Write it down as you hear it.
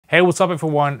Hey, what's up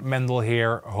everyone? Mendel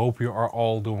here. Hope you are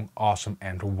all doing awesome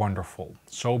and wonderful.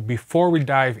 So before we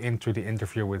dive into the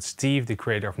interview with Steve, the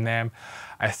creator of NAMM,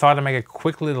 I thought I'd make a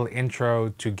quick little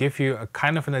intro to give you a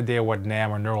kind of an idea what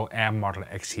NAMM or Neural Amp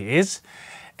Modeler XC is,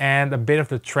 and a bit of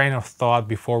the train of thought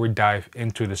before we dive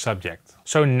into the subject.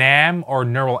 So NAMM or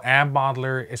Neural Amp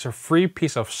Modeler is a free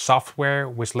piece of software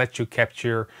which lets you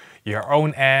capture your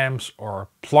own amps or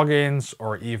plugins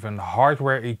or even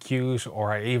hardware EQs,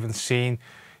 or I even seen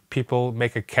people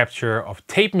make a capture of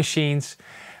tape machines.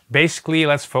 Basically,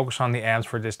 let's focus on the amps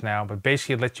for this now, but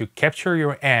basically it lets you capture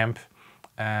your amp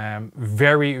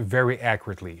very, very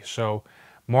accurately. So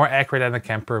more accurate than the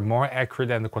Kemper, more accurate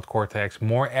than the Cortex,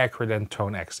 more accurate than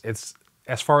ToneX. It's,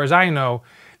 as far as I know,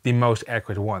 the most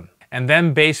accurate one. And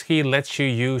then basically lets you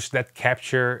use that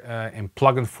capture in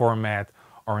plugin format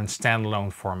or in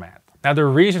standalone format. Now the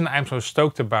reason I'm so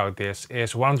stoked about this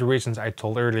is one of the reasons I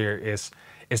told earlier is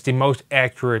it's the most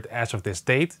accurate as of this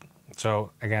date.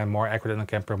 So again, more accurate than the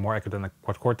Kemper, more accurate than the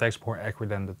Cortex, more accurate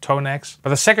than the ToneX. But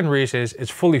the second reason is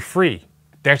it's fully free.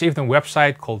 There's even a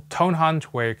website called Tone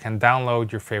Hunt where you can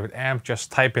download your favorite amp.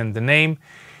 Just type in the name,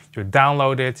 you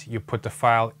download it, you put the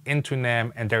file into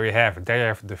NAMM, and there you have it. There you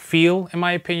have the feel. In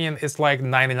my opinion, it's like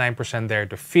 99% there.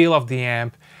 The feel of the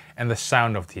amp and the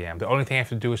sound of the amp. The only thing you have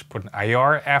to do is put an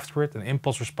IR after it, an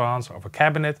impulse response of a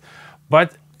cabinet.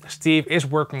 But Steve is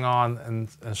working on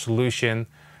a solution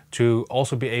to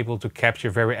also be able to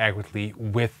capture very accurately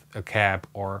with a cab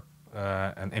or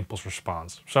an impulse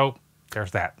response. So there's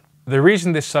that. The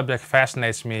reason this subject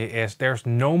fascinates me is there's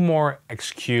no more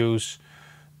excuse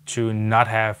to not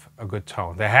have a good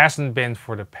tone. There hasn't been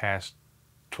for the past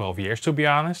 12 years, to be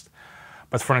honest.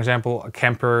 But for example, a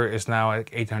Kemper is now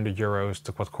like 800 euros.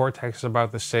 The Cortex is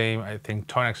about the same. I think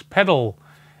Tonex Pedal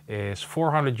is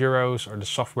 400 euros, or the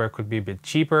software could be a bit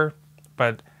cheaper,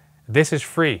 but this is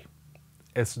free.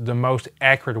 It's the most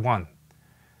accurate one.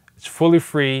 It's fully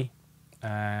free.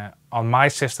 On my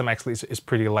system, actually, it's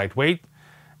pretty lightweight.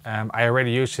 I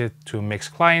already use it to mix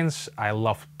clients. I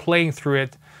love playing through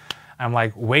it. I'm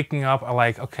like waking up, I'm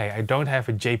like, okay, I don't have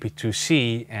a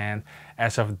JP2C, and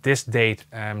as of this date,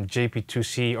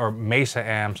 JP2C or Mesa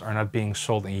amps are not being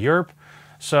sold in Europe.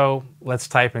 So let's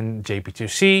type in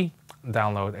JP2C,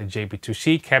 download a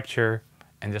JP2C capture,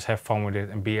 and just have fun with it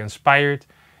and be inspired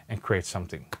and create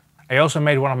something. I also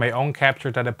made one of my own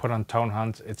captures that I put on Tone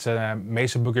Hunt. It's a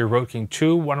Mesa Boogie Road King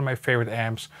 2, one of my favorite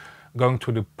amps, going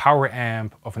to the power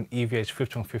amp of an EVH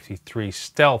 5153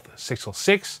 Stealth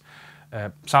 606.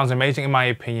 Sounds amazing in my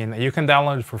opinion. You can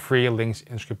download it for free, links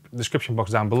in the description box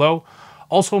down below.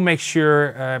 Also make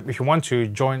sure, if you want to,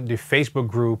 join the Facebook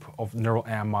group of Neural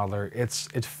Amp Modeler.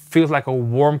 It feels like a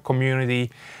warm community.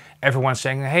 Everyone's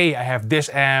saying, hey, I have this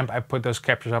amp, I put those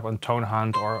captures up on Tone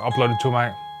Hunt or upload it to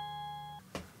my...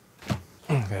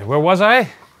 Okay, where was I?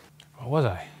 What was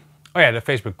I? Oh yeah, the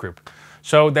Facebook group.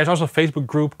 So there's also a Facebook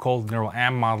group called Neural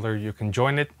Amp Modeler. You can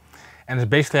join it. And it's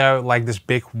basically like this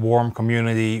big warm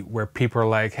community where people are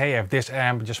like, hey, I have this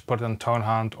amp, just put it on Tone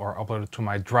Hunt or upload it to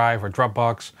my Drive or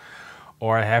Dropbox.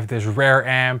 Or I have this rare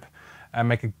amp,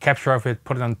 make a capture of it,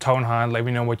 put it on Tone Hunt, let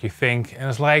me know what you think. And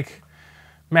it's like,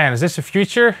 man, is this the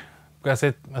future? Because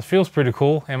it feels pretty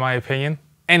cool in my opinion.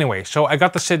 Anyway, so I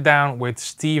got to sit down with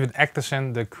Steven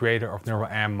Atkinson, the creator of Neural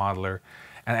Amp Modeler,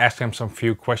 and ask him some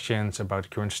few questions about the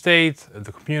current state,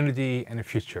 the community, and the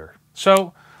future.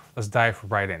 So let's dive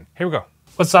right in. Here we go.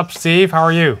 What's up, Steve? How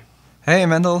are you? Hey,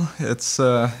 Mendel. It's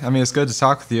it's good to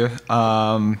talk with you.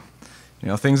 You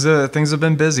know, things have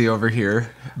been busy over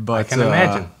here, but I can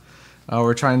imagine.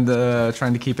 We're trying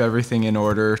to keep everything in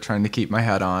order, trying to keep my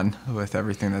head on with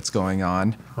everything that's going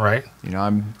on. Right. You know,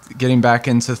 I'm getting back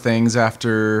into things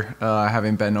after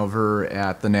having been over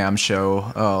at the NAMM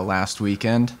show last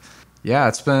weekend. Yeah,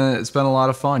 it's been a lot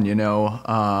of fun. You know,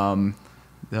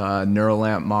 the Neural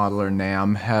Amp Modeler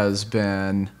NAMM has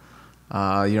been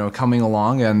coming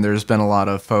along, and there's been a lot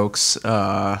of folks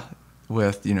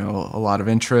with a lot of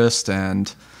interest,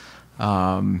 and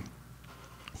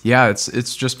yeah,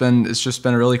 it's just been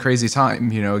a really crazy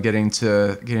time, you know, getting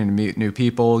to meet new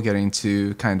people, getting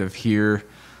to kind of hear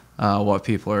what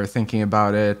people are thinking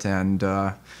about it, and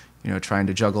trying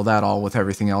to juggle that all with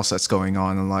everything else that's going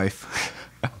on in life.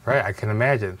 Right, I can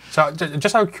imagine. So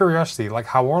just out of curiosity, like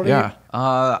how old are you? Yeah,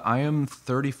 I am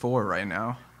 34 right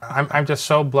now. I'm just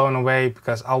so blown away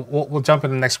because we'll jump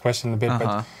into the next question in a bit,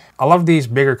 but I love these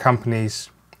bigger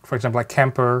companies, for example, like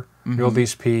Kemper, Real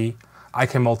DSP,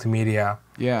 IK Multimedia.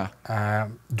 Yeah.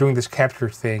 Doing this capture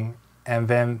thing, and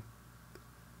then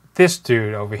this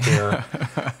dude over here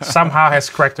somehow has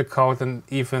cracked the code and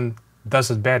even does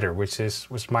it better, which is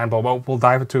mind-blowing. We'll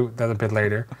dive into that a bit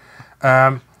later.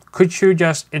 Could you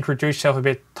just introduce yourself a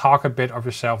bit, talk a bit of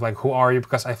yourself, like who are you?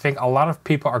 Because I think a lot of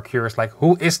people are curious, like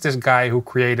who is this guy who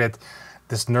created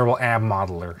this neural amp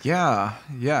modeler? Yeah,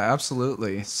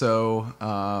 absolutely. So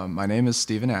my name is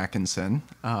Steven Atkinson.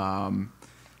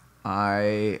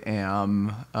 I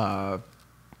am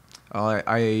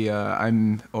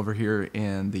I'm over here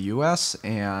in the U.S.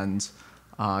 and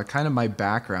kind of my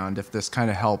background, if this kind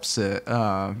of helps it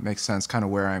makes sense, kind of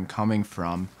where I'm coming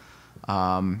from.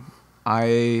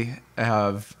 I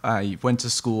went to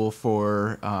school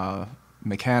for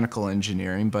mechanical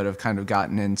engineering, but have kind of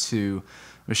gotten into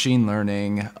machine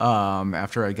learning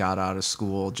after I got out of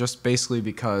school, just basically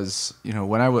because, you know,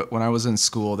 when I was in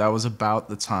school, that was about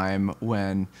the time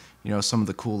when, you know, some of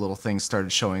the cool little things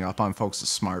started showing up on folks'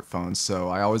 smartphones. So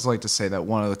I always like to say that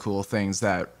one of the cool things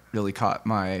that really caught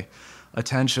my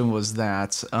attention was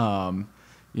that,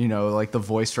 you know, like the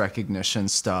voice recognition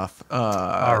stuff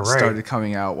started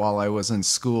coming out while I was in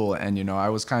school. And, you know, I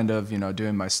was kind of, you know,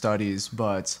 doing my studies,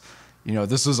 but, you know,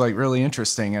 this was like really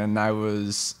interesting. And I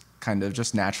was kind of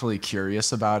just naturally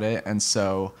curious about it. And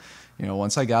so, you know,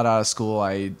 once I got out of school,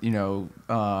 I,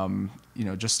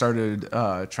 just started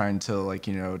trying to like,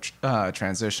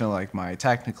 transition like my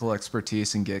technical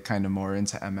expertise and get kind of more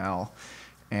into ML.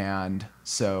 And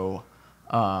so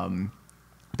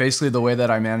basically the way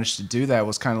that I managed to do that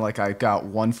was kind of like I got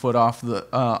one foot off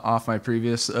the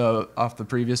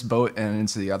previous boat and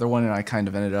into the other one, and I kind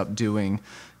of ended up doing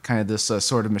kind of this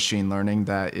sort of machine learning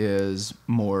that is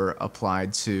more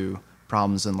applied to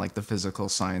problems in like the physical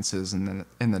sciences and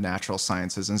in the natural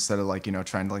sciences, instead of like, you know,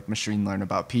 trying to like machine learn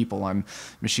about people. I'm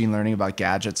machine learning about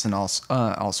gadgets and all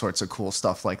sorts of cool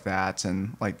stuff like that,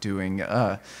 and like doing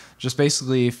just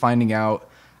basically finding out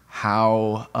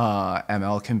how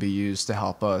ML can be used to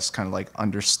help us kind of like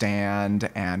understand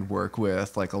and work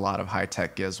with like a lot of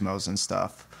high-tech gizmos and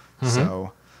stuff.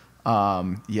 So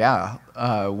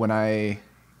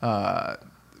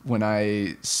when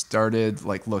I started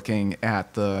like looking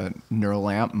at the neural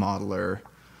amp modeler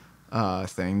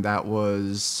thing, that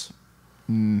was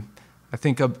I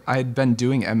think I'd been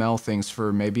doing ML things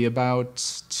for maybe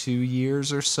about 2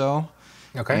 years or so.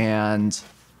 Okay. And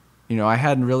you know, I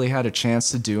hadn't really had a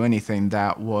chance to do anything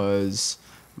that was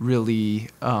really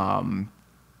ML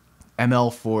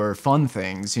for fun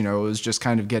things. You know, it was just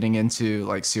kind of getting into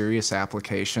like serious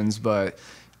applications. But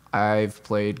I've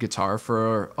played guitar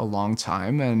for a long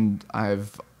time, and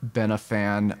I've been a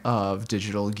fan of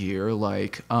digital gear.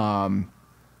 Like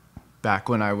back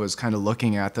when I was kind of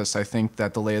looking at this, I think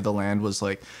that the lay of the land was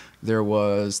like there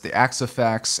was the Axe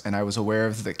effects, and I was aware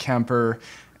of the Kemper.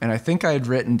 And I think I had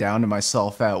written down to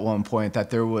myself at one point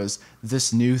that there was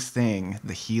this new thing,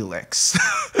 the Helix.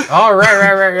 Oh,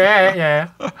 right, yeah.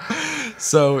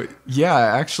 So, yeah,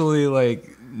 actually,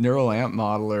 like, Neural Amp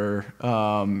Modeler,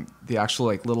 the actual,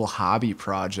 like, little hobby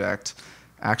project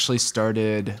actually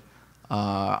started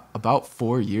about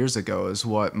 4 years ago is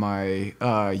what my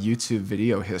YouTube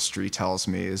video history tells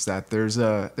me, is that there's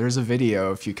a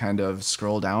video, if you kind of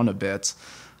scroll down a bit,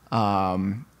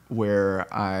 where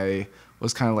I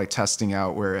was kind of like testing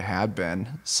out where it had been.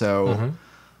 So,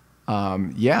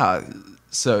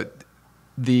 so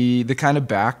the kind of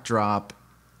backdrop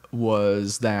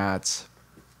was that,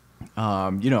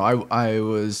 I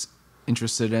was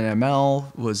interested in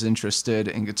ML, was interested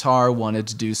in guitar, wanted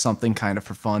to do something kind of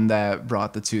for fun that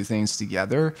brought the two things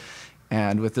together.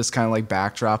 And with this kind of like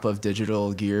backdrop of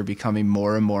digital gear becoming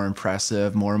more and more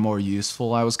impressive, more and more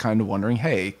useful, I was kind of wondering,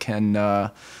 hey, can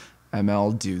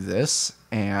ML do this?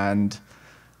 And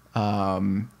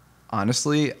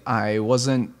honestly, I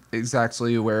wasn't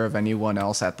exactly aware of anyone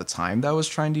else at the time that was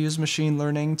trying to use machine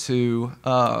learning to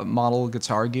model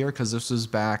guitar gear, because this was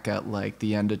back at like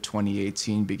the end of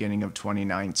 2018, beginning of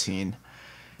 2019.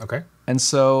 Okay. And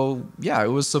so, yeah, it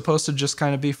was supposed to just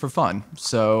kind of be for fun.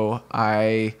 So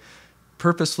I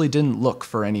purposely didn't look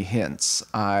for any hints.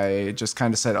 I just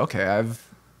kind of said, okay, I've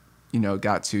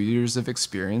got 2 years of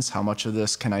experience. How much of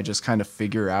this can I just kind of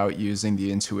figure out using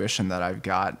the intuition that I've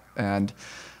got? And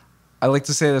I like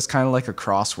to say that's kind of like a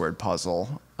crossword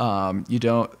puzzle. You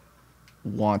don't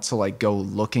want to like go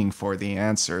looking for the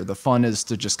answer. The fun is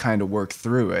to just kind of work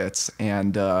through it.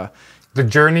 And the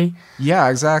journey? Yeah,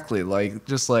 exactly. Like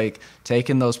just like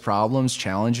taking those problems,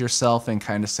 challenge yourself and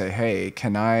kind of say, hey,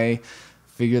 can I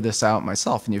figure this out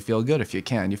myself? And you feel good if you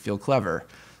can. You feel clever.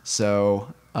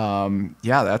 So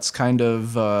that's kind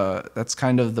of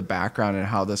the background and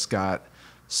how this got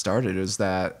started, is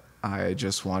that I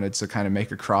just wanted to kind of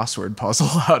make a crossword puzzle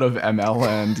out of ML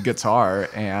and guitar,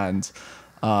 and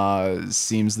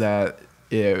seems that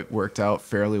it worked out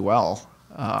fairly well.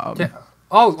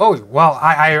 Well,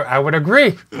 I would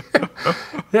agree.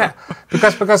 Yeah,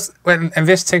 because and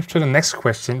this takes to the next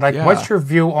question. Like, what's your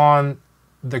view on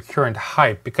the current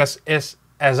hype? Because as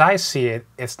I see it,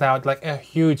 it's now like a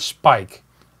huge spike.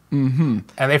 Mm-hmm.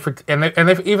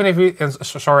 And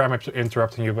sorry, I'm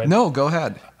interrupting you, but no, go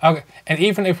ahead. Okay, and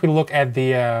even if we look at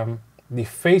the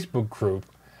Facebook group,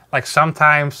 like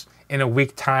sometimes in a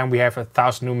week time we have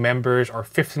 1,000 new members or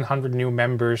 1,500 new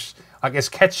members. Like, it's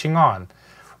catching on.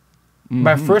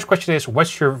 My first question is,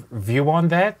 what's your view on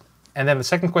that? And then the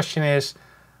second question is,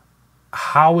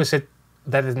 how is it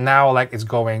that it now like it's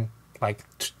going like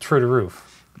through the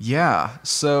roof? Yeah.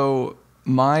 So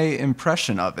my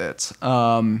impression of it,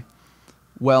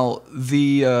 well,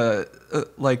 the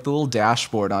like the little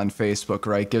dashboard on Facebook,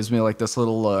 right, gives me like this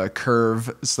little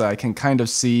curve so that I can kind of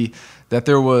see that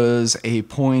there was a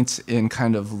point in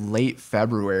kind of late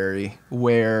February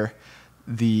where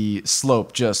the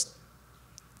slope just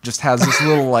has this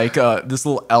little like this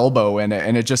little elbow in it,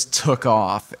 and it just took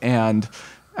off. And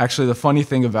actually the funny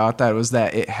thing about that was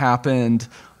that it happened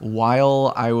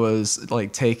while I was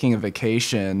like taking a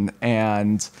vacation,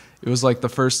 and it was like the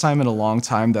first time in a long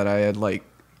time that I had like,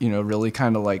 you know, really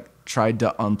kind of like tried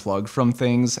to unplug from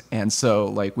things. And so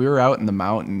like we were out in the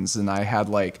mountains and I had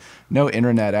like no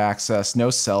internet access, no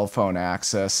cell phone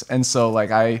access. And so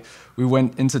like we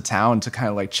went into town to kind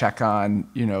of like check on,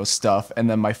 you know, stuff, and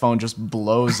then my phone just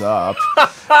blows up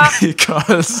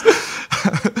because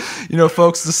you know,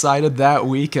 folks decided that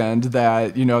weekend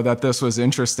that, you know, that this was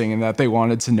interesting and that they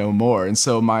wanted to know more. And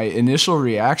so my initial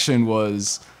reaction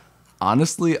was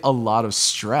honestly a lot of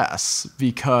stress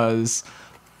because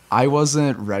I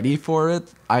wasn't ready for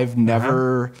it. I've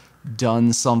never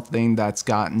done something that's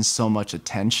gotten so much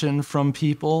attention from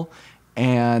people.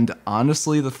 And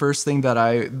honestly, the first thing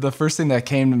that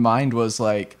came to mind was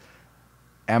like,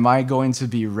 am I going to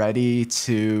be ready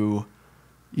to,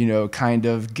 you know, kind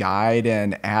of guide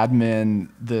and admin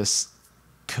this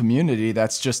community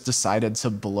that's just decided to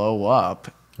blow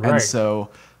up? Right. And so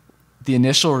the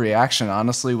initial reaction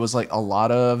honestly was like a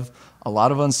lot of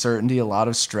uncertainty, a lot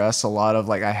of stress, a lot of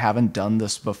like, I haven't done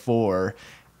this before.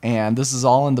 And this is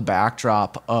all in the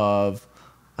backdrop of,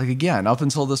 like, again, up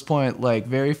until this point, like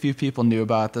very few people knew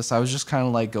about this. I was just kind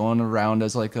of like going around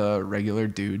as like a regular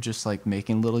dude, just like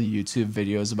making little YouTube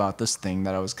videos about this thing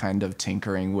that I was kind of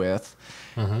tinkering with.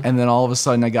 And then all of a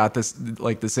sudden I got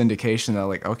this indication that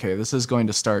like, okay, this is going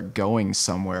to start going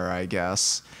somewhere, I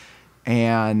guess.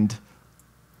 And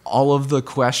all of the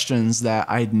questions that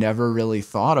I'd never really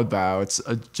thought about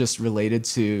just related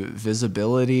to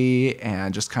visibility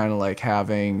and just kind of like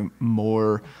having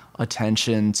more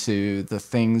attention to the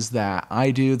things that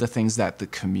I do, the things that the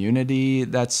community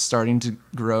that's starting to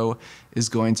grow is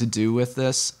going to do with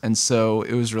this. And so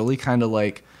it was really kind of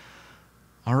like,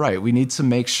 all right, we need to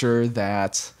make sure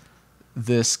that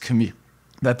this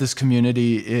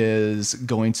community is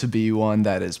going to be one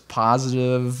that is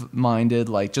positive minded,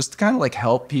 like just kind of like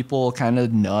help people kind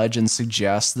of nudge and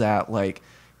suggest that, like,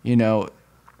 you know,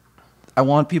 I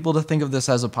want people to think of this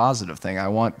as a positive thing. I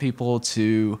want people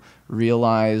to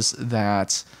realize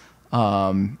that, you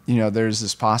know, there's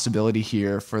this possibility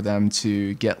here for them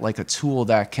to get like a tool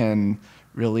that can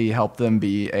really help them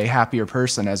be a happier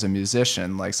person as a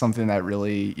musician, like something that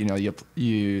really, you know,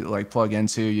 you like plug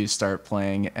into, you start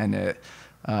playing, and it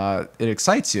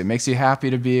excites you. It makes you happy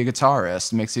to be a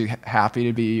guitarist. It makes you happy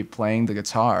to be playing the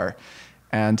guitar,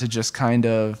 and to just kind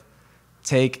of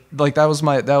take, like, that was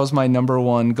my number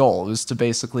one goal, was to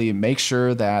basically make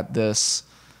sure that this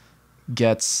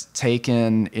gets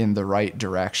taken in the right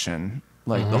direction.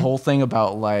 Like the whole thing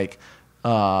about like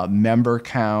member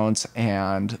count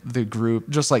and the group,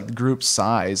 just like the group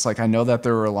size. Like I know that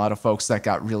there were a lot of folks that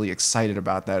got really excited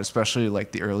about that, especially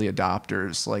like the early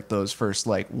adopters, like those first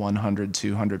like 100,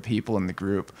 200 people in the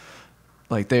group.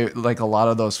 Like a lot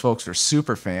of those folks are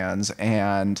super fans,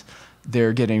 and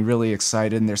they're getting really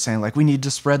excited, and they're saying like, we need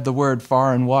to spread the word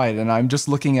far and wide. And I'm just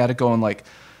looking at it going like,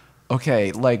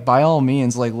 okay, like by all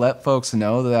means, like let folks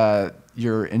know that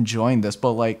you're enjoying this,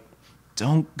 but like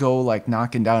don't go like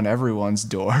knocking down everyone's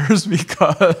doors,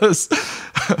 because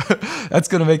that's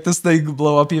going to make this thing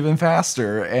blow up even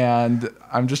faster. And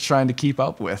I'm just trying to keep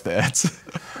up with it.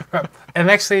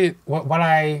 And actually what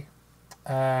I,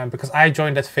 because I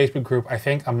joined that Facebook group, I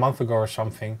think a month ago or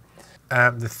something.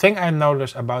 The thing I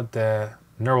noticed about the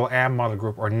Neural Amp Model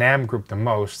group, or NAM group, the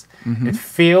most, it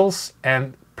feels,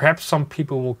 and perhaps some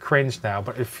people will cringe now,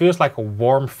 but it feels like a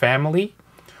warm family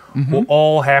who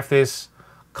all have this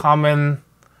common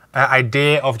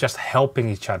idea of just helping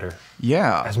each other.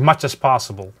 Yeah. As much as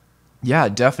possible. Yeah,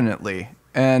 definitely.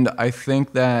 And I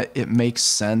think that it makes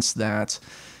sense that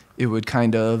it would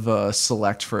kind of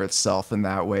select for itself in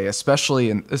that way,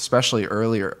 especially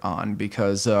earlier on,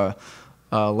 because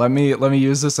let me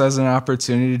use this as an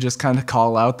opportunity to just kind of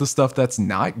call out the stuff that's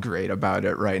not great about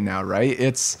it right now, right?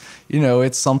 It's,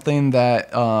 it's something that,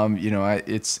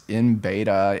 it's in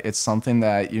beta. It's something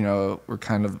that, we're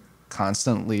kind of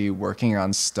constantly working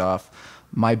on stuff.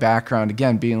 My background,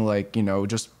 again, being like,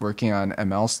 just working on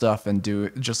ML stuff and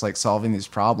just like solving these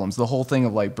problems. The whole thing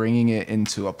of like bringing it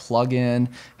into a plugin,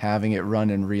 having it run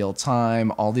in real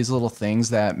time, all these little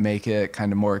things that make it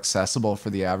kind of more accessible for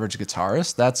the average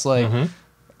guitarist. That's like,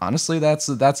 honestly,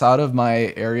 that's out of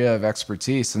my area of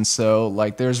expertise. And so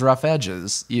like there's rough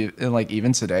edges, like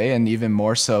even today and even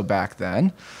more so back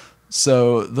then.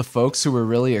 So the folks who were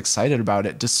really excited about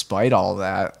it, despite all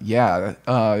that,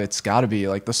 it's got to be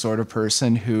like the sort of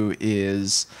person who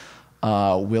is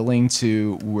willing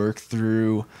to work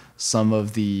through some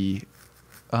of the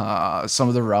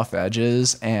rough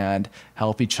edges and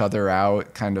help each other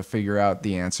out, kind of figure out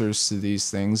the answers to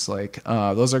these things. Like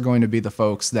those are going to be the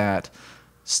folks that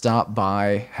stop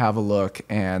by, have a look,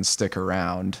 and stick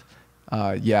around.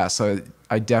 So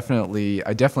I definitely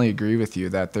agree with you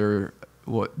that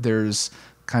there's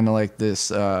kind of like this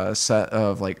set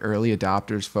of like early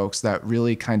adopters, folks that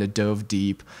really kind of dove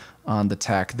deep on the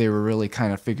tech. They were really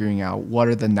kind of figuring out what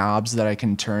are the knobs that I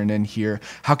can turn in here?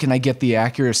 How can I get the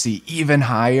accuracy even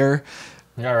higher?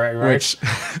 Yeah, right.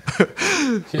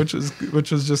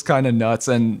 Which was just kind of nuts.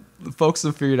 And folks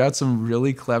have figured out some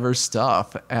really clever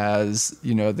stuff as,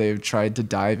 they've tried to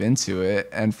dive into it.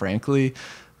 And frankly,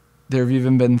 there have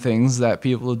even been things that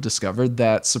people have discovered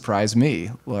that surprise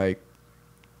me. Like,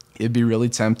 it'd be really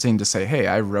tempting to say, hey,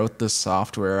 I wrote this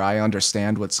software, I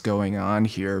understand what's going on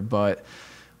here. But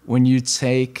when you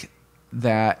take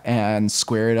that and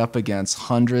square it up against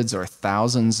hundreds or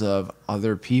thousands of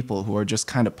other people who are just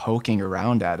kind of poking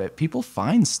around at it, people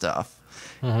find stuff.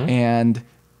 And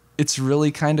it's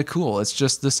really kind of cool. It's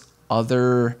just this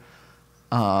other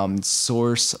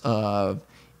source of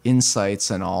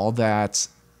insights and all that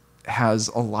has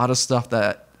a lot of stuff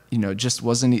that, just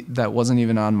wasn't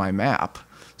even on my map.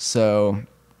 So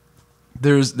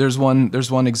there's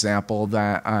one example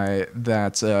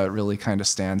that really kind of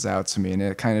stands out to me, and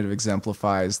it kind of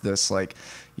exemplifies this like,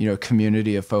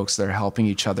 community of folks that are helping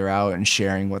each other out and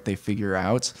sharing what they figure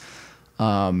out.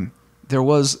 There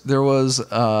was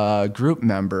a group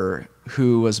member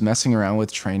who was messing around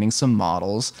with training some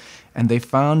models, and they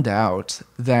found out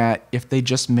that if they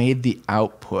just made the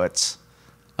output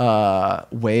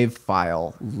wave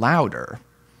file louder,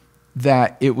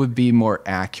 that it would be more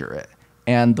accurate.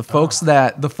 And the folks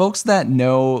that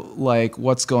know like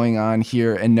what's going on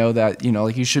here and know that,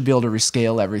 like you should be able to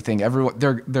rescale everything. Everyone,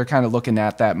 they're kind of looking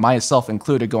at that, myself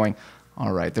included, going,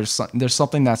 all right, there's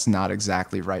something that's not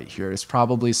exactly right here. It's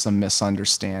probably some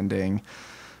misunderstanding.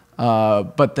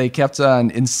 But they kept on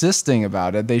insisting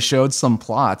about it. They showed some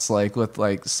plots, like with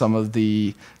like some of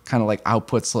the kind of like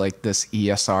outputs, like this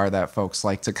ESR that folks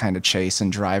like to kind of chase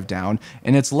and drive down,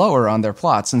 and it's lower on their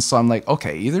plots. And so I'm like,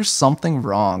 okay, either something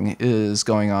wrong is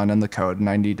going on in the code and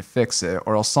I need to fix it,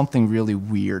 or else something really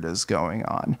weird is going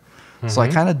on. So I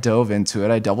kind of dove into it.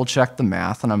 I double checked the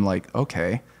math, and I'm like,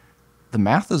 okay, the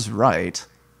math is right.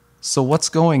 So what's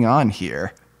going on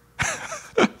here?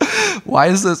 Why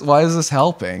is this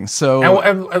helping? So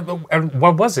and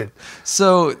what was it?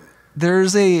 So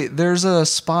there's a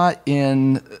spot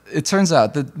in. It turns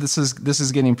out that this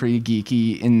is getting pretty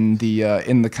geeky in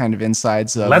the kind of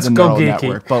insides of the neural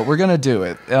network, but we're gonna do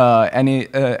it.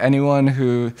 Anyone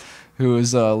who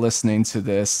is listening to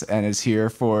this and is here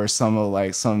for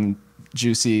some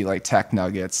juicy like tech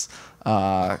nuggets,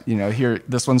 here,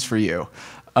 this one's for you.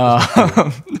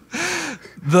 The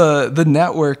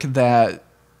network that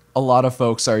a lot of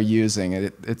folks are using,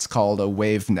 it's called a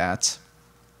WaveNet.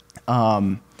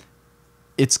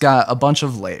 It's got a bunch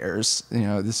of layers.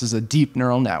 This is a deep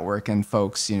neural network, and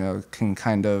folks, can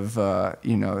kind of,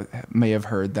 may have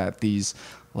heard that these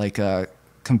like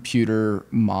computer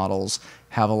models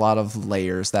have a lot of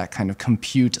layers that kind of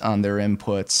compute on their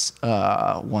inputs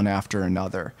one after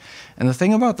another. And the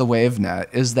thing about the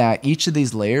WaveNet is that each of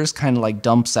these layers kind of like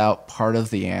dumps out part of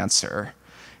the answer.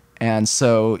 And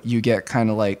so you get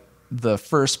kind of like the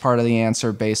first part of the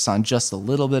answer based on just a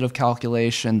little bit of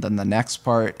calculation, then the next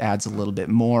part adds a little bit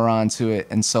more onto it,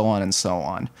 and so on and so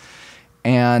on.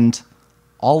 And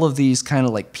all of these kind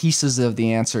of like pieces of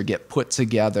the answer get put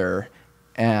together,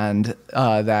 and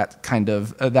that kind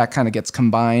of gets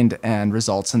combined and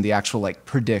results in the actual like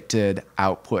predicted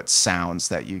output sounds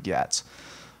that you get.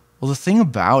 Well, the thing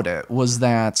about it was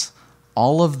that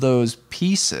all of those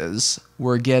pieces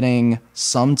were getting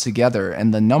summed together,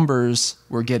 and the numbers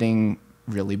were getting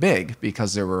really big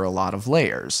because there were a lot of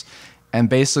layers. And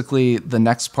basically the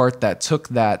next part that took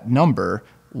that number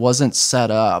wasn't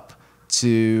set up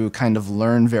to kind of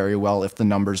learn very well if the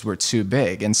numbers were too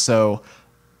big. And so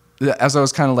as I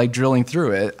was kind of like drilling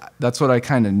through it, that's what I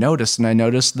kind of noticed. And I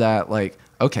noticed that like,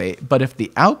 okay, but if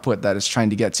the output that it's trying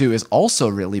to get to is also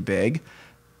really big,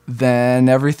 then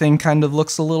everything kind of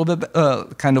looks a little bit,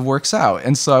 kind of works out.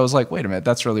 And so I was like, wait a minute,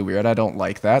 that's really weird. I don't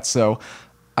like that. So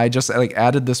I just like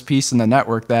added this piece in the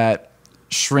network that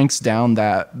shrinks down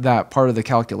that part of the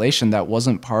calculation that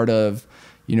wasn't part of,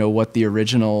 you know, what the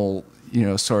original, you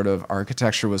know, sort of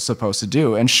architecture was supposed to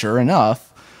do. And sure enough,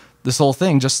 this whole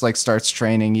thing just like starts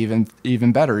training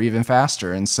even better, even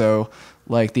faster. And so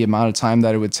like the amount of time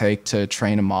that it would take to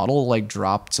train a model like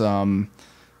dropped,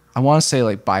 I want to say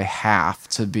like by half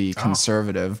to be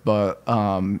conservative, but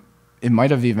it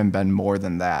might have even been more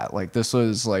than that. Like this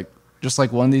was like just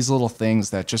like one of these little things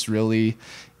that just really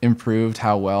improved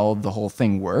how well the whole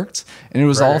thing worked. And it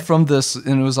was all from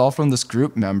this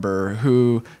group member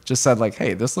who just said like,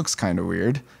 hey, this looks kind of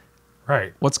weird.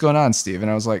 Right. What's going on, Steve? And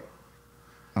I was like,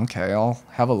 okay, I'll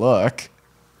have a look.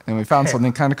 And we found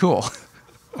something kind of cool.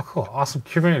 Oh, cool. Awesome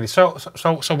community. So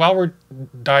while we're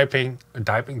diving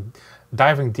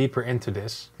deeper into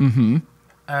this,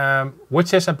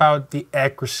 which is about the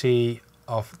accuracy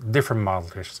of different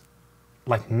modelers.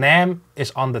 Like NAMM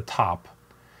is on the top.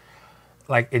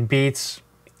 Like it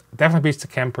definitely beats the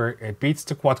Kemper, it beats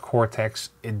the Quad Cortex,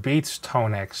 it beats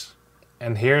Tonex.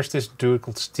 And here's this dude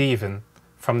called Steven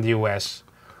from the US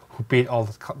who beat all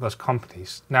those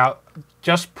companies. Now,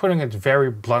 just putting it very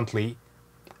bluntly,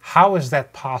 how is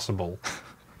that possible?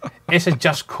 Is it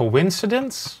just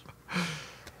coincidence?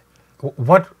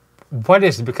 What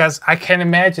is it? Because I can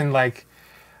imagine like,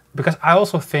 because I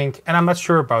also think, and I'm not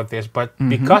sure about this, but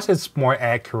because it's more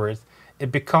accurate, it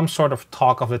becomes sort of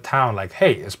talk of the town. Like,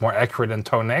 hey, it's more accurate than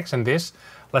Tonex and this.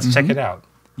 Let's check it out.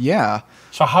 Yeah.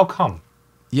 So how come?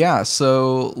 Yeah.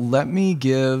 So let me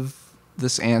give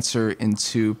this answer in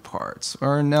two parts.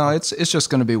 Or no, it's just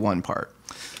going to be one part.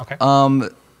 Okay.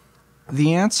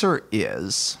 The answer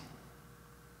is,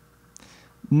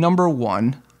 number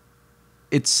one,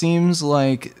 it seems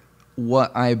like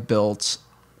what I built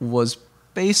was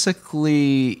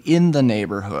basically in the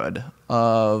neighborhood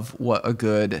of what a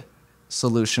good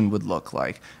solution would look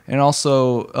like. And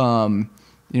also,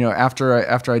 you know,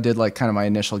 after I did like kind of my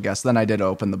initial guess, then I did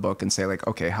open the book and say like,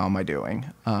 okay, how am I doing?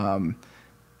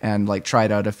 And like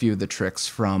tried out a few of the tricks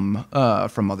from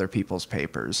other people's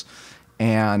papers.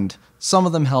 And some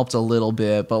of them helped a little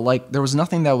bit, but like there was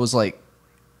nothing that was like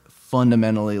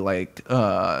fundamentally like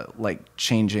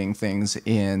changing things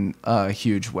in a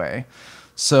huge way.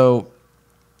 So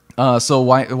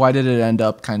why did it end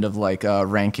up kind of like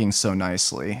ranking so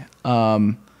nicely?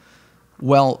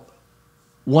 Well,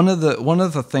 one of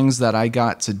the things that I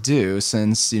got to do,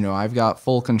 since you know I've got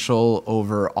full control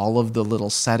over all of the little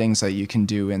settings that you can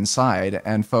do inside,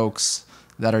 and folks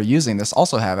that are using this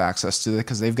also have access to it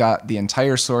because they've got the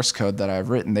entire source code that I've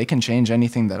written. They can change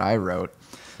anything that I wrote.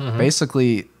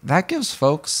 Basically, that gives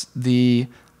folks the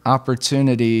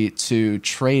opportunity to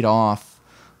trade off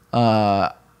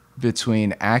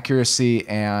between accuracy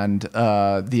and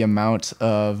the amount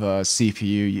of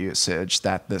CPU usage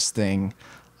that this thing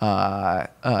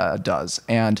does.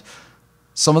 And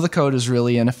some of the code is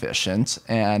really inefficient,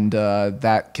 and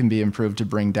that can be improved to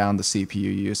bring down the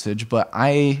CPU usage. But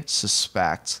I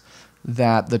suspect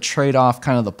that the trade-off,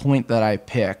 kind of the point that I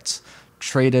picked,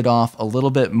 traded off a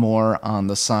little bit more on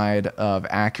the side of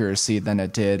accuracy than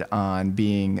it did on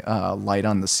being light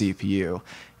on the CPU.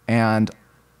 And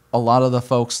a lot of the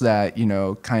folks that, you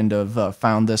know, kind of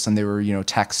found this and they were, you know,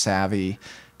 tech savvy,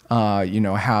 you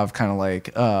know, have kind of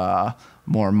like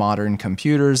more modern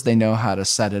computers. They know how to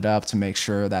set it up to make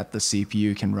sure that the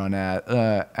CPU can run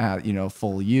at you know,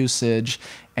 full usage.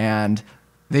 And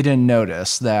they didn't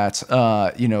notice that,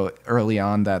 you know, early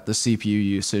on that the CPU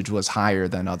usage was higher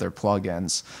than other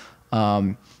plugins.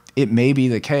 It may be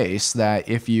the case that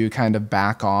if you kind of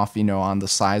back off, you know, on the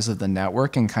size of the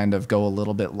network and kind of go a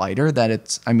little bit lighter, that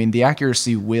it's, I mean, the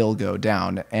accuracy will go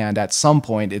down. And at some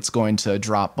point, it's going to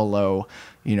drop below,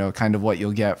 you know, kind of what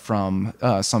you'll get from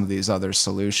some of these other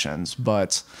solutions.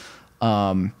 But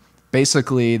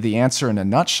basically, the answer in a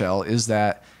nutshell is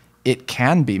that it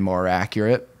can be more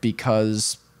accurate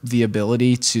because the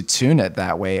ability to tune it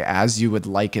that way as you would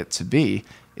like it to be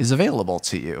is available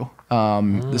to you.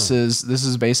 This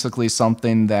is basically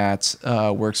something that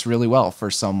works really well for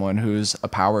someone who's a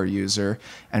power user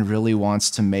and really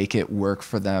wants to make it work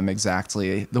for them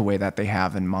exactly the way that they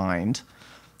have in mind.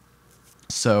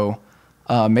 So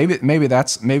maybe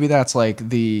that's like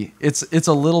it's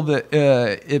a little bit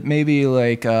it may be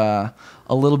like a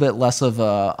little bit less of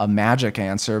a magic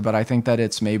answer, but I think that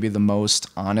it's maybe the most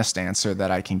honest answer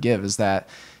that I can give, is that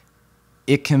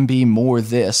it can be more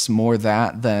this, more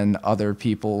that than other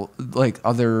people, like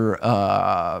other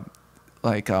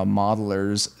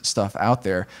modelers stuff out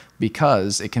there,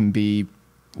 because it can be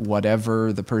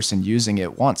whatever the person using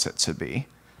it wants it to be.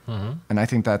 And I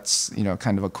think that's, you know,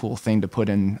 kind of a cool thing to put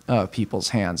in people's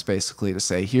hands, basically, to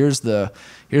say, here's the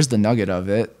nugget of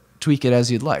it, tweak it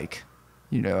as you'd like,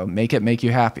 you know, make it make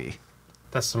you happy.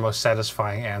 That's the most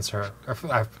satisfying answer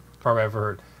I've probably ever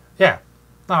heard. Yeah,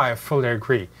 no, I fully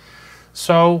agree.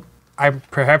 So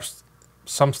perhaps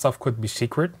some stuff could be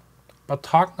secret, but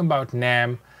talking about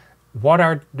NAMM, what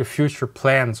are the future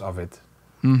plans of it?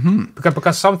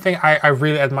 Because something I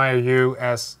really admire you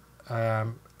as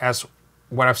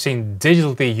what I've seen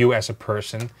digitally you as a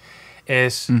person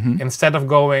is, instead of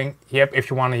going, yep, if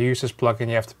you want to use this plugin,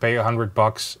 you have to pay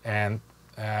 $100 and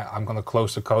I'm going to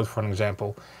close the code, for an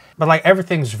example. But like,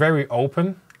 everything's very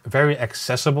open, very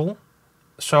accessible.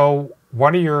 So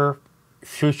what are your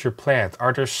future plans?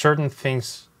 Are there certain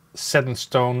things set in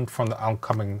stone from the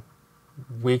oncoming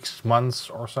weeks, months,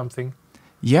 or something?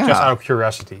 Yeah. Just out of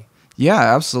curiosity.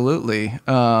 Yeah, absolutely.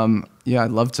 Yeah,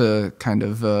 I'd love to kind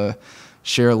of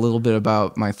share a little bit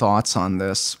about my thoughts on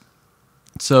this.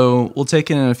 So we'll take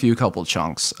it in a couple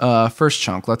chunks. First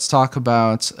chunk, let's talk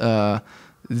about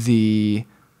the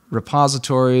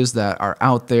repositories that are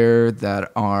out there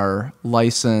that are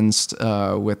licensed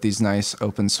with these nice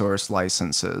open source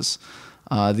licenses.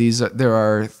 There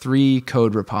are 3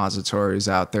 code repositories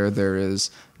out there. There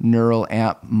is Neural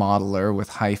Amp Modeler with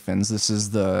hyphens. This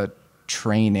is the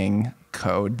training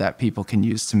code that people can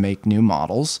use to make new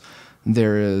models.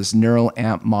 There is Neural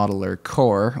Amp Modeler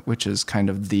Core, which is kind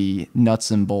of the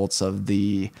nuts and bolts of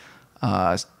the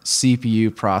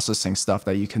CPU processing stuff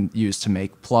that you can use to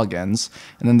make plugins.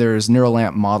 And then there is Neural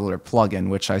Amp Modeler Plugin,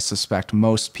 which I suspect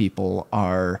most people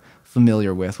are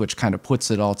familiar with, which kind of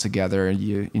puts it all together.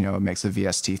 You know, it makes a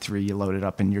VST3, you load it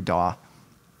up in your DAW.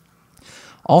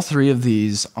 All 3 of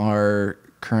these are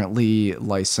currently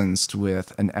licensed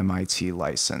with an MIT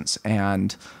license.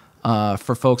 And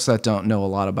for folks that don't know a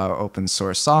lot about open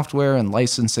source software and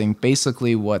licensing,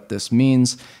 basically what this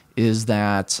means is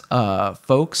that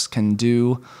folks can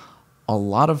do a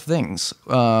lot of things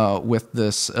with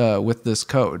this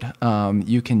code.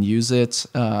 You can use it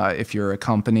if you're a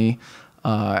company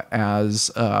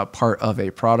as part of a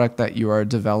product that you are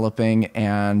developing,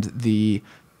 and the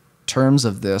terms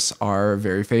of this are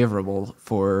very favorable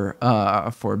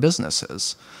for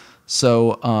businesses.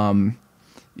 So,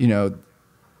 you know,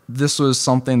 this was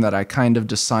something that I kind of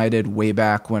decided way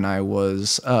back when I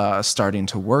was starting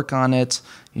to work on it.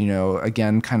 You know,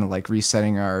 again, kind of like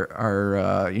resetting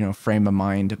our you know, frame of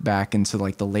mind back into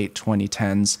like the late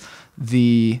 2010s.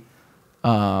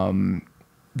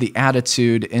 The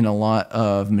attitude in a lot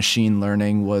of machine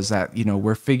learning was that, you know,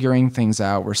 we're figuring things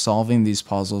out, we're solving these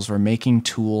puzzles, we're making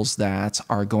tools that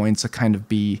are going to kind of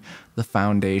be the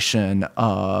foundation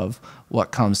of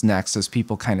what comes next, as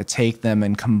people kind of take them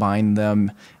and combine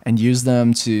them and use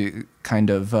them to kind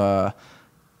of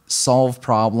solve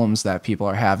problems that people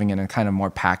are having in a kind of more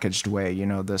packaged way. You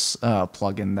know, this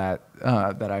plugin that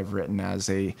I've written as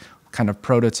a kind of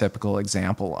prototypical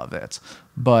example of it.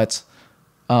 But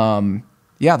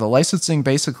yeah, the licensing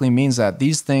basically means that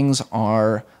these things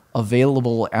are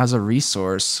available as a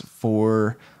resource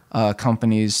for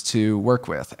companies to work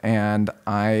with, and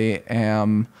I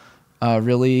am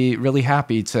really, really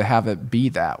happy to have it be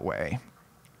that way.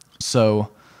 So,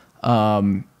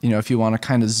 you know, if you want to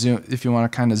kind of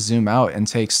zoom out and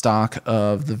take stock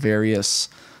of the various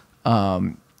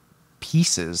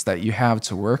pieces that you have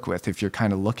to work with, if you're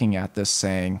kind of looking at this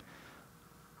saying,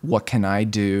 what can I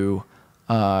do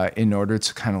in order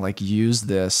to kind of like use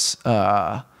this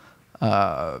to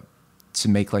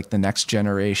make like the next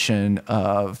generation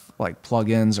of like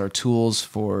plugins or tools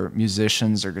for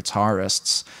musicians or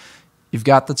guitarists? You've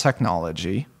got the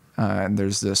technology, and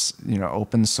there's this, you know,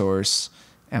 open source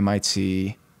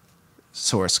MIT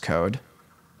source code.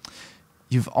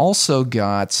 You've also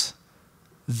got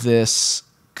this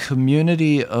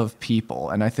community of people,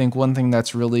 and I think one thing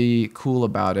that's really cool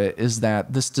about it is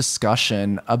that this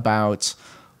discussion about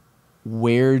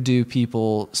where do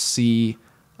people see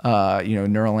you know,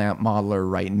 Neural Amp Modeler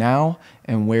right now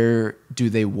and where do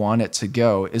they want it to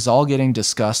go is all getting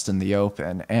discussed in the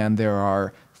open, and there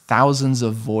are thousands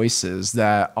of voices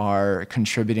that are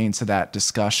contributing to that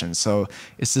discussion. So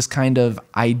it's this kind of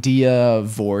idea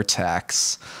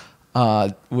vortex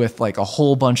with like a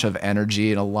whole bunch of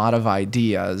energy and a lot of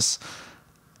ideas.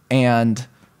 And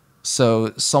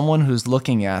so someone who's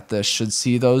looking at this should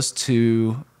see those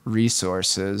two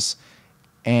resources,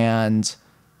 and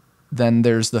then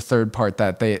there's the third part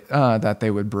that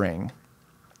they would bring,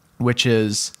 which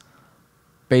is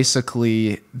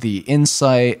basically the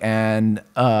insight and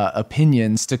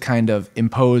opinions to kind of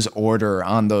impose order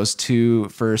on those two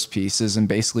first pieces and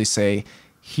basically say,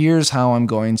 here's how I'm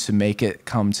going to make it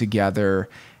come together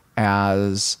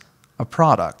as a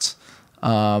product.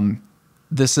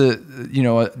 This is,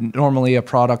 normally a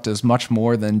product is much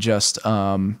more than just,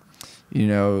 doing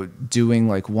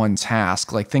like one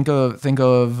task. Like think of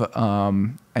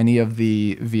any of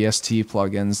the VST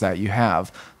plugins that you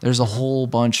have. There's a whole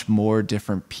bunch more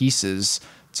different pieces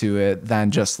to it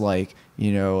than just like,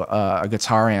 a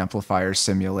guitar amplifier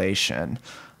simulation.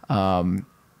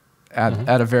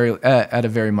 At a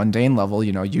very mundane level,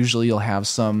 usually you'll have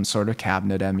some sort of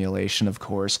cabinet emulation, of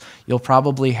course. You'll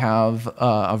probably have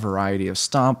a variety of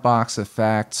stomp box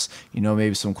effects,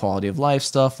 maybe some quality of life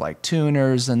stuff like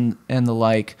tuners and the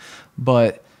like.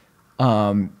 But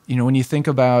when you think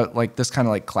about like this kind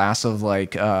of like class of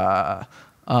like amp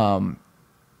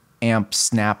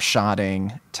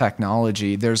snapshotting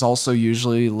technology, there's also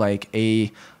usually like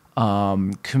a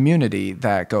community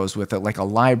that goes with it, like a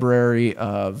library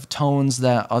of tones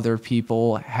that other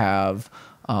people have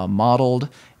modeled.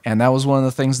 And that was one of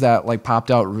the things that like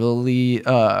popped out really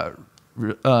loud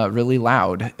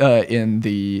in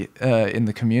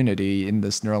the community, in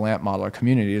this neural amp modeler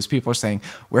community, is people are saying,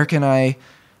 where can I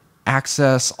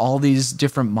access all these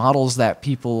different models that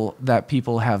people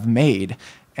have made?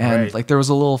 And Right. like there was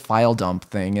a little file dump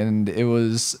thing, and it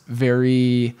was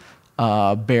very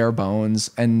bare bones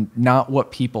and not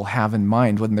what people have in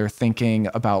mind when they're thinking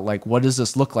about like, what does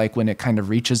this look like when it kind of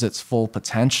reaches its full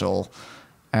potential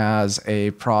as a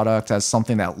product, as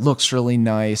something that looks really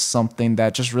nice, something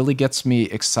that just really gets me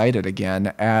excited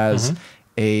again as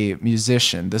a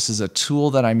musician. This is a tool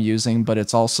that I'm using, but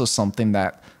it's also something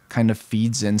that kind of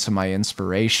feeds into my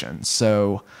inspiration.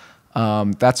 So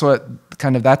that's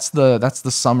the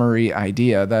summary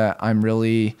idea that I'm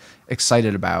really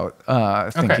excited about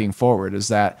thinking forward, is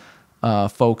that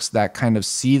folks that kind of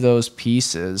see those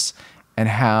pieces and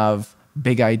have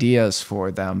big ideas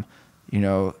for them,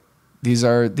 these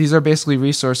are basically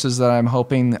resources that I'm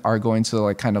hoping are going to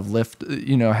like kind of lift,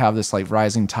 have this like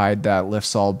rising tide that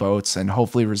lifts all boats and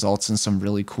hopefully results in some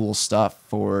really cool stuff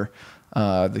for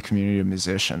the community of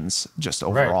musicians just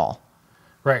overall.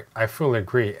 Right, I fully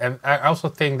agree, and I also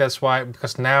think that's why,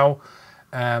 because now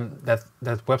that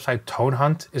website Tone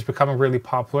Hunt is becoming really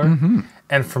popular,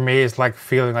 and for me it's like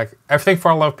feeling like, I think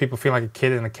for a lot of people feel like a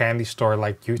kid in a candy store,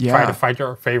 like you try to find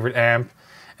your favorite amp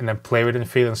and then play with it and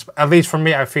feel at least for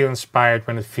me, I feel inspired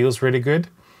when it feels really good.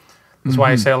 That's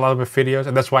why I say a lot of my videos,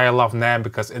 and that's why I love NAMM,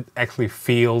 because it actually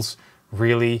feels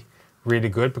really, really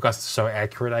good because it's so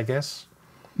accurate, I guess.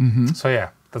 So yeah,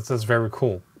 that's very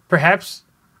cool. Perhaps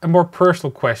a more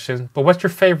personal question, but what's your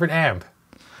favorite amp?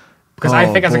 Because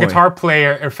I think as a guitar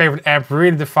player, your favorite amp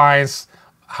really defines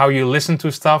how you listen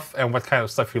to stuff and what kind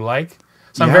of stuff you like.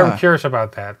 So I'm very curious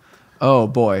about that. Oh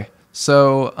boy.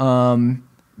 So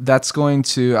that's going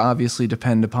to obviously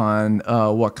depend upon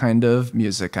what kind of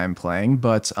music I'm playing.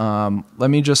 But let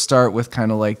me just start with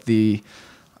kind of like the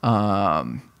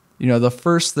the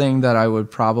first thing that I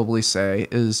would probably say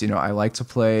is, I like to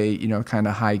play, kind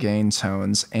of high gain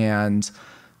tones. And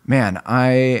man,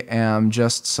 I am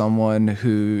just someone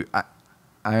who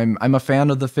I'm a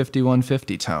fan of the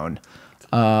 5150 tone.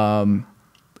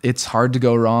 It's hard to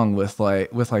go wrong with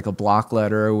like a block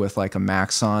letter with like a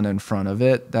Maxon in front of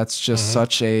it. That's just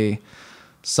such a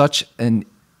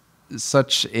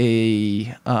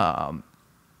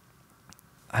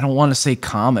I don't want to say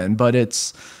common, but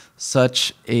it's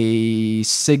such a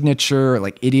signature,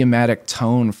 like idiomatic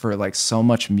tone for like so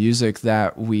much music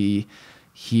that we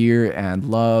hear and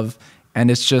love. And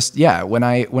it's just, when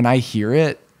I hear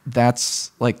it,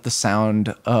 that's like the sound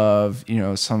of,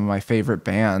 some of my favorite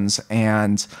bands.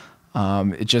 And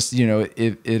it just,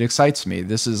 it excites me.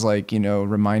 This is like,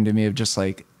 reminding me of just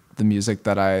like the music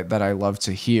that I love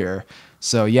to hear.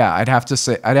 So yeah, I'd have to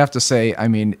say, I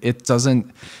mean,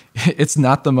 it's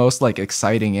not the most like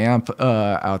exciting amp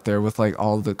out there with like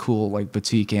all the cool like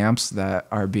boutique amps that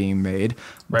are being made.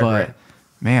 But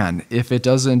man, if it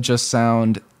doesn't just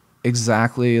sound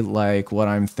exactly like what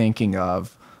I'm thinking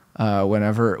of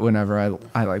whenever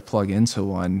I like plug into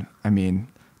one, I mean,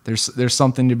 there's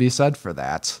something to be said for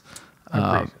that.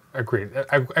 Agreed.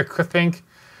 I could think,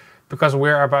 because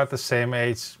we're about the same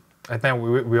age, I think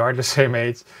we are the same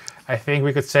age, I think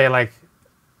we could say like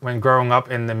when growing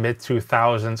up in the mid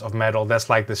 2000s of metal, that's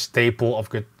like the staple of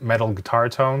metal guitar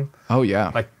tone. Oh yeah.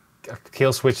 Like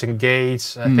kill switch and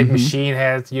gates. I think Machine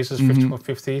Head uses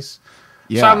 5150s.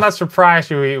 Yeah. So I'm not surprised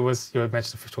you had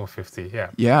mentioned the 5150.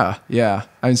 Yeah. Yeah.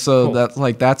 And so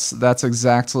Cool. that's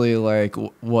exactly like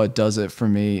what does it for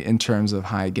me in terms of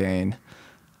high gain.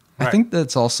 Right. I think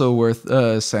that's also worth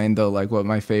saying though, like what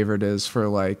my favorite is for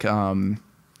like kind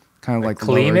of like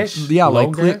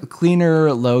cleanish,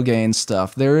 cleaner low gain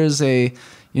stuff. There is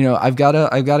I've got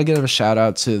to give a shout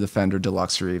out to the Fender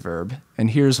Deluxe Reverb, and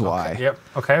here's why. Yep.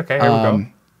 Okay. Here we go.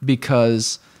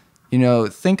 Because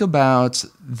think about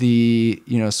the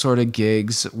sort of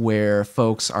gigs where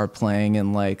folks are playing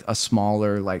in like a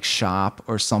smaller like shop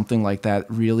or something like that,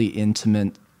 really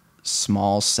intimate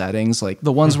small settings, like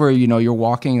the ones where you're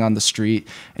walking on the street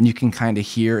and you can kind of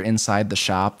hear inside the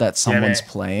shop that someone's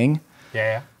playing.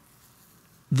 Yeah.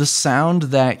 The sound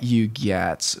that you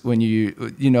get when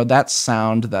that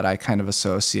sound that I kind of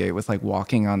associate with like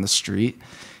walking on the street,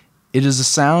 it is a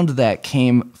sound that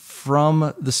came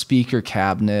from the speaker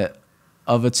cabinet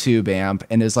of a tube amp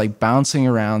and is like bouncing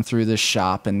around through this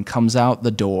shop and comes out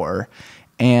the door.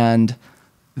 And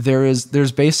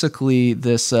there's basically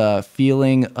this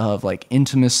feeling of like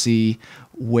intimacy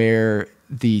where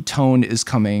the tone is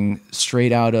coming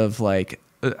straight out of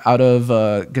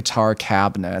a guitar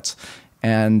cabinet.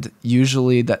 And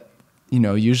usually that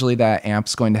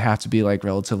amp's going to have to be like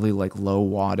relatively like low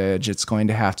wattage. It's going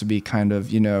to have to be kind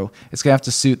of, it's going to have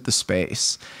to suit the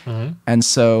space. And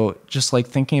so just like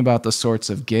thinking about the sorts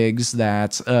of gigs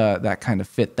that kind of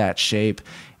fit that shape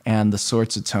and the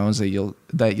sorts of tones that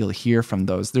you'll hear from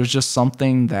those, there's just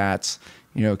something that,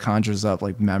 conjures up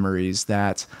like memories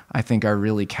that I think are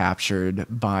really captured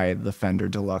by the Fender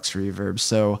Deluxe Reverb.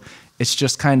 So it's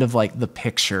just kind of like the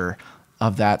picture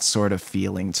of that sort of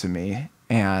feeling to me.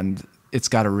 And it's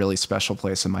got a really special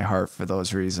place in my heart for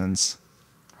those reasons.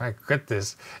 My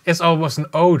goodness. It's almost an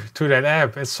ode to that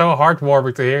amp. It's so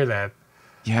heartwarming to hear that.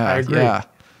 Yeah, I agree. Yeah.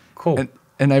 Cool.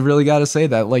 And I really got to say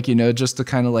that, like, just to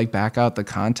kind of like back out the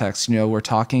context, we're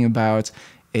talking about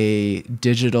a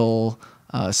digital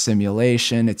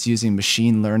simulation. It's using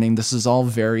machine learning. This is all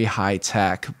very high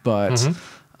tech, but,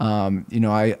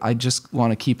 I just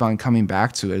want to keep on coming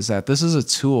back to it, is that this is a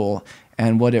tool.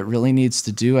 And what it really needs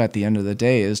to do at the end of the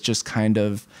day is just kind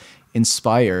of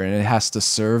inspire, and it has to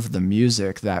serve the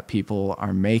music that people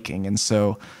are making. And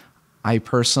so I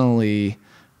personally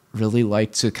really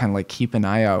like to kind of like keep an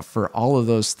eye out for all of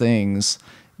those things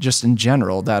just in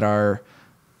general that are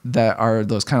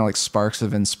those kind of like sparks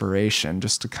of inspiration,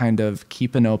 just to kind of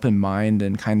keep an open mind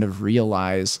and kind of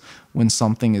realize when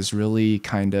something is really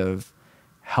kind of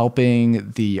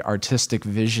helping the artistic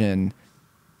vision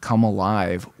come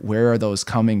alive. Where are those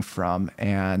coming from,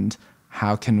 and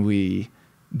how can we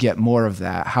get more of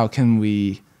that? How can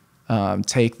we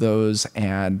take those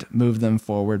and move them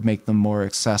forward, make them more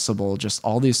accessible? Just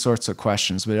all these sorts of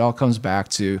questions, but it all comes back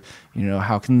to,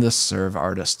 how can this serve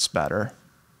artists better?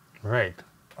 Right.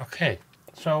 Okay.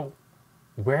 So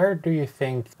where do you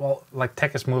think, well, like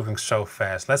tech is moving so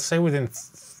fast, let's say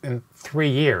in 3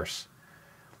 years,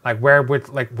 like where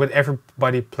would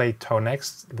everybody play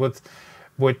Tonex?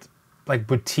 Would like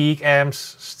boutique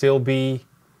amps still be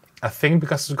a thing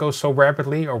because it goes so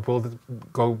rapidly, or will it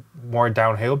go more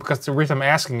downhill? Because the reason I'm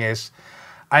asking is,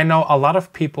 I know a lot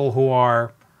of people who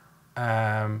are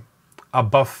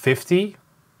above 50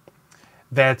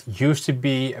 that used to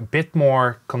be a bit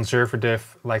more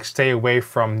conservative, like stay away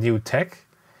from new tech.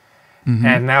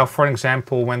 And now, for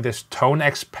example, when this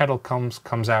Tonex pedal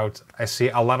comes out, I see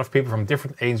a lot of people from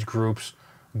different age groups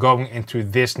going into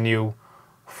this new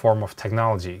form of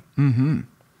technology.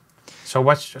 So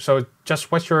what's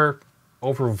your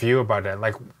overview about that?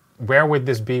 Like, where would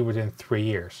this be within 3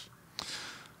 years?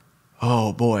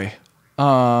 Oh boy.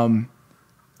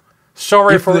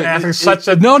 Sorry for asking such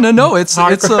a no.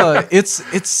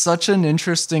 It's such an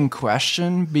interesting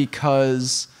question,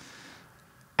 because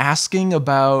asking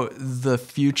about the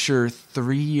future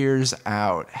 3 years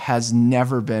out has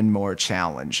never been more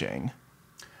challenging,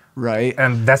 right?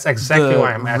 And that's exactly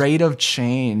why I'm asking. The rate of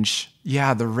change,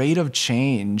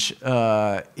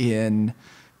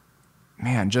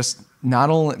 just not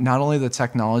only the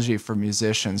technology for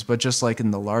musicians, but just like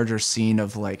in the larger scene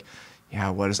of like,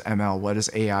 what is ML, what is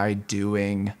AI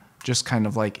doing, just kind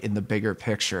of like in the bigger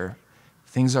picture.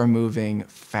 Things are moving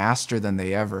faster than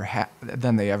they ever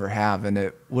have, and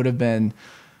it would have been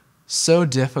so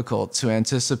difficult to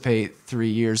anticipate 3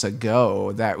 years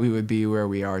ago that we would be where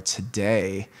we are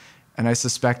today. And I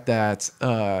suspect that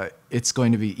it's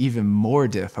going to be even more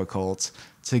difficult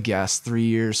to guess 3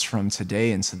 years from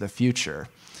today into the future.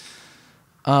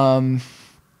 Number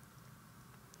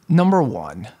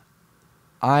one,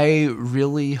 I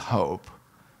really hope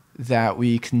that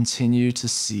we continue to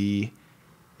see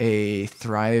a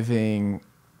thriving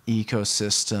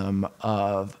ecosystem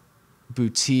of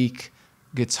boutique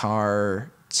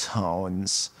guitar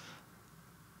tones,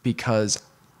 because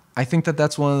I think that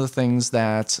that's one of the things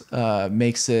that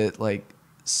makes it like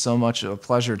so much of a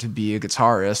pleasure to be a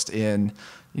guitarist in,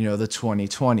 you know, the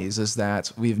 2020s, is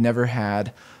that we've never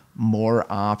had more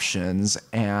options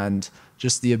and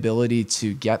just the ability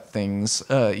to get things,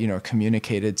 you know,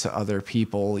 communicated to other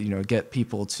people, you know, get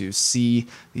people to see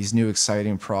these new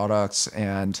exciting products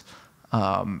and,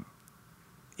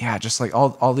 yeah, just like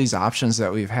all these options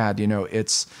that we've had, you know,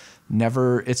 it's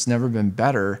never been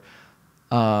better.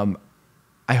 I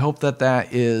hope that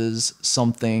that is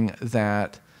something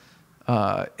that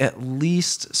at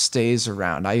least stays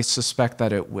around. I suspect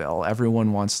that it will.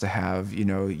 Everyone wants to have, you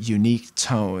know, unique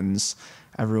tones.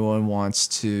 Everyone wants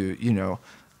to, you know,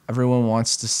 everyone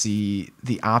wants to see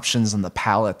the options on the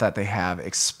palette that they have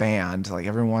expand. Like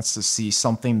everyone wants to see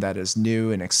something that is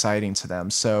new and exciting to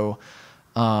them. So,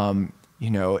 you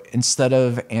know, instead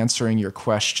of answering your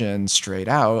question straight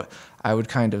out, I would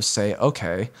kind of say,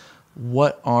 okay,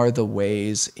 what are the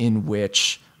ways in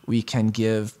which we can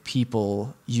give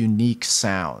people unique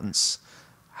sounds?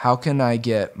 How can I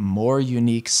get more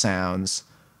unique sounds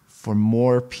for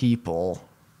more people?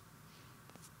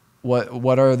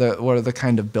 What are the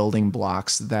kind of building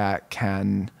blocks that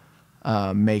can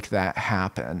make that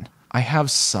happen? I have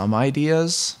some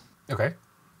ideas. Okay.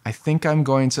 I think I'm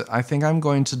going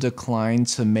to decline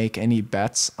to make any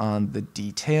bets on the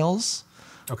details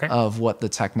of what the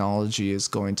technology is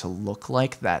going to look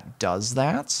like that does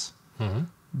that. Mm-hmm.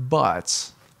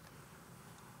 But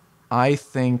I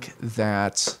think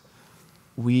that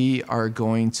we are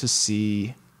going to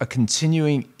see a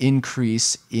continuing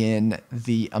increase in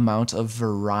the amount of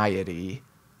variety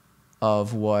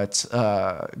of what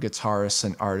guitarists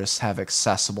and artists have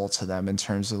accessible to them in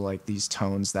terms of like these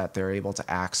tones that they're able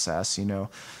to access. You know,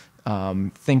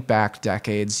 think back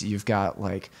decades, you've got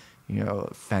like, you know,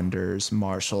 Fenders,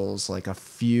 Marshalls, like a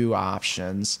few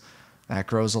options. That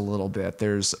grows a little bit.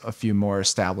 There's a few more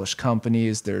established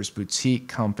companies. There's boutique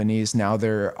companies. Now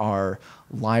there are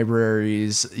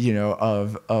libraries, you know,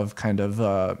 of kind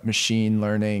of machine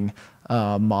learning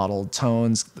modeled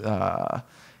tones.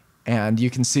 And you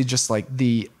can see just like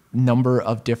the number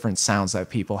of different sounds that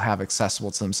people have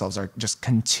accessible to themselves are just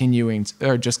continuing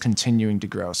to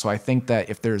grow. So I think that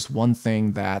if there's one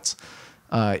thing that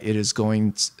it is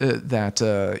going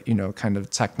to, you know, kind of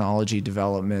technology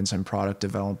development and product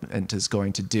development is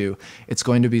going to do, it's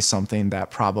going to be something that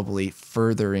probably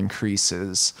further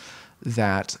increases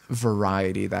that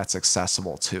variety that's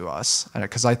accessible to us.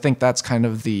 Because I think that's kind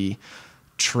of the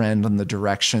trend and the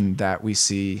direction that we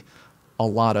see a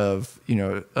lot of, you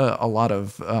know,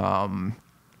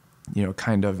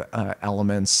 kind of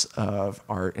elements of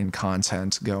art and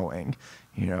content going.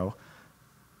 You know,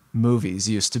 movies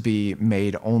used to be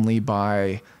made only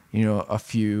by, you know, a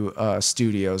few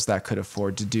studios that could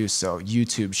afford to do so.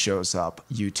 YouTube shows up,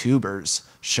 YouTubers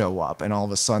show up, and all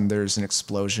of a sudden there's an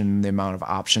explosion in the amount of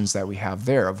options that we have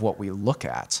there of what we look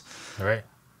at. All right.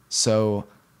 So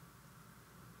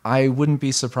I wouldn't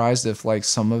be surprised if like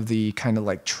some of the kind of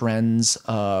like trends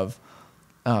of,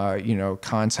 you know,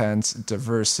 content,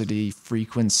 diversity,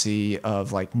 frequency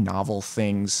of like novel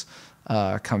things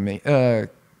coming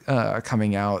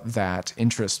out that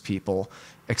interest people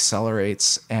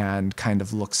accelerates and kind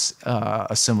of looks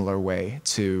a similar way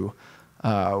to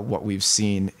what we've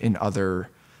seen in other,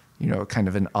 you know, kind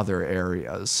of in other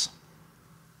areas.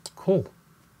 Cool.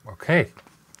 Okay.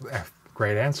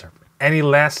 Great answer. Any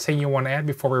last thing you want to add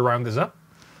before we round this up?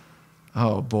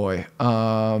 Oh boy,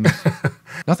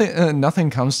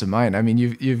 nothing comes to mind. I mean,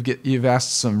 you've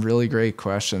asked some really great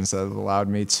questions that have allowed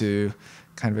me to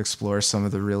kind of explore some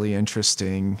of the really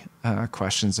interesting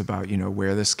questions about, you know,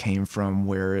 where this came from,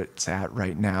 where it's at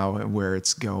right now, and where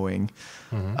it's going.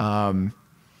 Mm-hmm.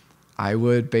 I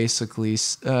would basically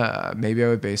say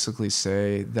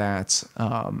that,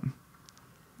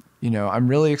 you know, I'm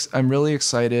really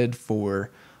excited for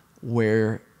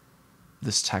where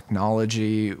this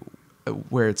technology,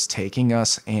 where it's taking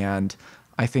us. And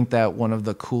I think that one of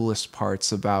the coolest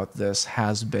parts about this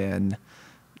has been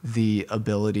the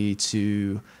ability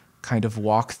to kind of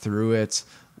walk through it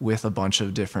with a bunch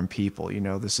of different people. You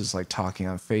know, this is like talking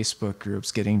on Facebook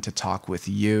groups, getting to talk with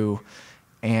you.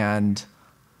 And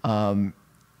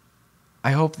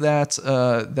I hope that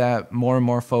that more and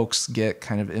more folks get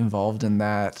kind of involved in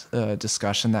that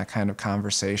discussion, that kind of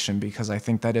conversation, because I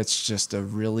think that it's just a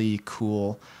really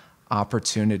cool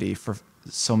opportunity for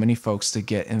so many folks to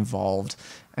get involved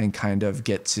and kind of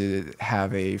get to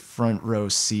have a front row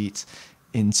seat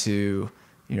into,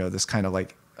 this kind of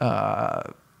like,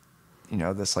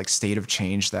 this like state of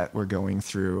change that we're going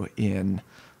through in,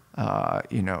 the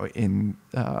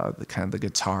kind of the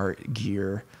guitar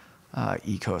gear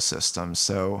ecosystem.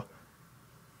 So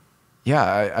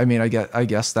yeah, I mean, I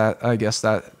guess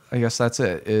that's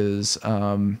it is,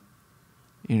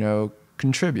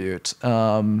 contribute,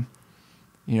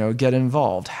 get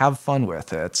involved, have fun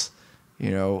with it,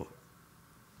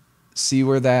 see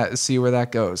where that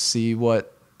goes, see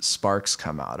what sparks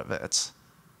come out of it.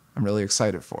 I'm really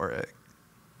excited for it.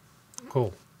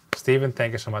 Cool. Steven,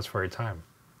 thank you so much for your time.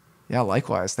 Yeah,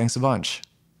 likewise. Thanks a bunch.